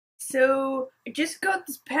So, I just got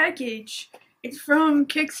this package. It's from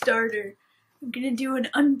Kickstarter. I'm gonna do an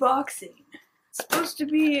unboxing. It's supposed to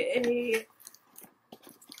be a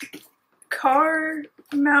car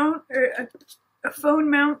mount, or a phone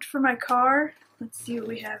mount for my car. Let's see what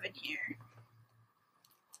we have in here.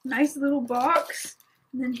 Nice little box.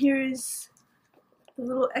 And then here's the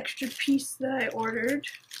little extra piece that I ordered.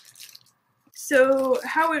 So,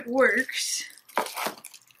 how it works,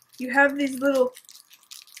 you have these little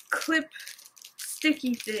clip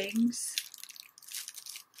sticky things.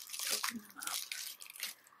 Open them up.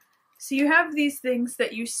 So you have these things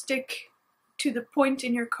that you stick to the point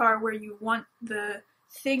in your car where you want the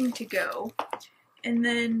thing to go, and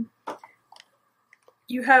then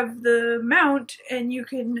you have the mount, and you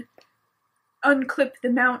can unclip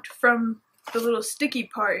the mount from the little sticky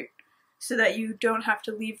part so that you don't have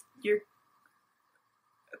to leave your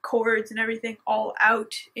cords and everything all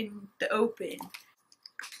out in the open.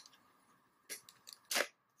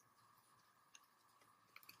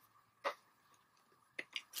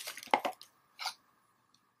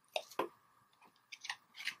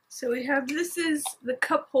 So we have, this is the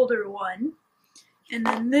cup holder one, and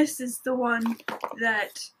then this is the one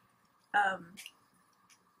that,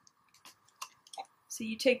 so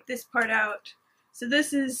you take this part out. So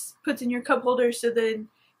this is, puts in your cup holder, so then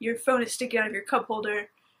your phone is sticking out of your cup holder.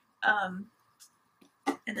 And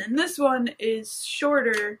then this one is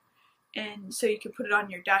shorter, and so you can put it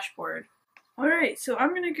on your dashboard. Alright, so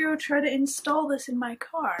I'm gonna go try to install this in my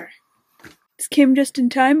car. This came just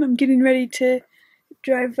in time. I'm getting ready to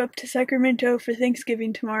drive up to Sacramento for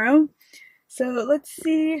Thanksgiving tomorrow. So let's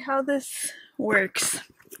see how this works.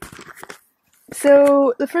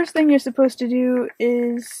 So the first thing you're supposed to do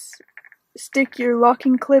is stick your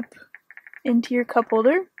locking clip into your cup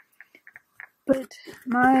holder. But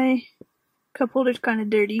my cup holder's kind of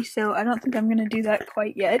dirty, so I don't think I'm going to do that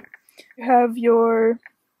quite yet. You have your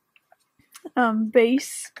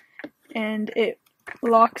base, and it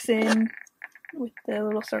locks in with the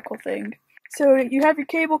little circle thing. So you have your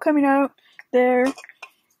cable coming out there,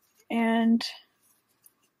 and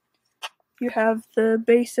you have the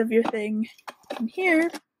base of your thing in here,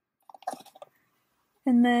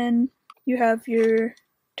 and then you have your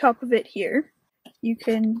top of it here. You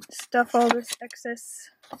can stuff all this excess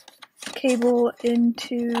cable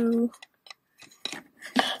into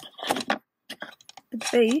the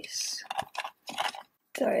base.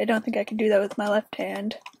 Sorry, I don't think I can do that with my left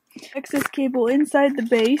hand. Excess cable inside the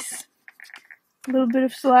base. A little bit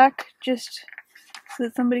of slack just so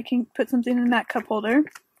that somebody can put something in that cup holder.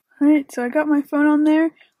 Alright, so I got my phone on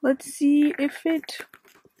there. Let's see if it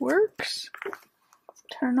works.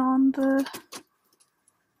 Turn on the...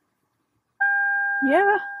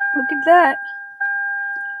 Yeah, look at that.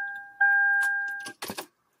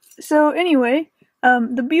 So anyway,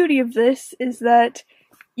 the beauty of this is that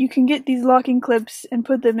you can get these locking clips and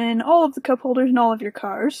put them in all of the cup holders in all of your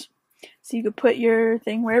cars. So you could put your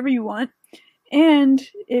thing wherever you want. And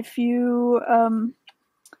if you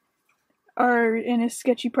are in a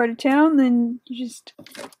sketchy part of town, then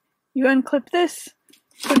you unclip this,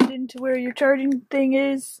 put it into where your charging thing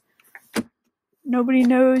is. Nobody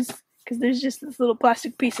knows, because there's just this little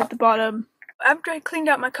plastic piece at the bottom. After I cleaned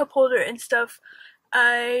out my cup holder and stuff,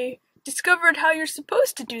 I discovered how you're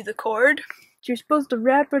supposed to do the cord. You're supposed to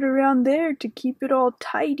wrap it around there to keep it all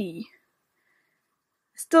tidy.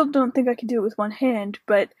 I still don't think I can do it with one hand,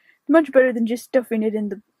 but much better than just stuffing it in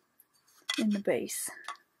the base.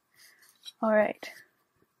 Alright.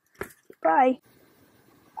 Bye.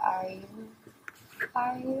 Are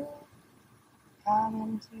you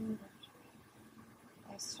coming to the tree?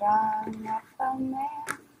 I strung up a man,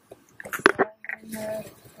 it's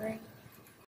free.